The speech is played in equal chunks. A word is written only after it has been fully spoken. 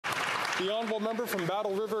The honourable member from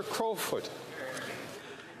Battle River Crowfoot.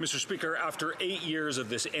 Mr. Speaker, after 8 years of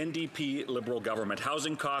this NDP Liberal government,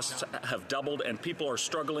 housing costs have doubled and people are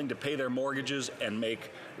struggling to pay their mortgages and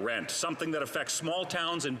make rent, something that affects small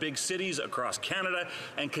towns and big cities across Canada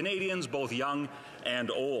and Canadians both young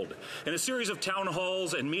and old. In a series of town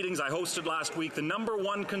halls and meetings I hosted last week, the number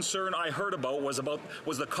one concern I heard about was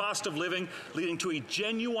the cost of living, leading to a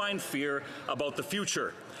genuine fear about the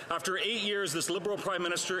future. After 8 years, this Liberal Prime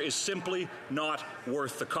Minister is simply not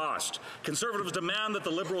worth the cost. Conservatives demand that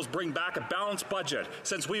the Liberals bring back a balanced budget,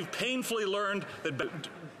 since we've painfully learned that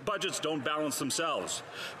budgets don't balance themselves.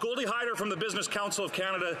 Goldie Hyder from the Business Council of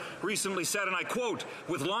Canada recently said, and I quote,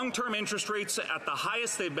 "With long-term interest rates at the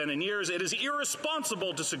highest they've been in years, it is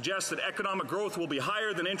irresponsible to suggest that economic growth will be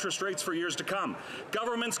higher than interest rates for years to come.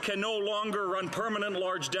 Governments can no longer run permanent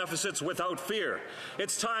large deficits without fear.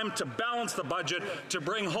 It's time to balance the budget to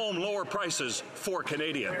bring home lower prices for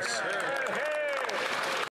Canadians."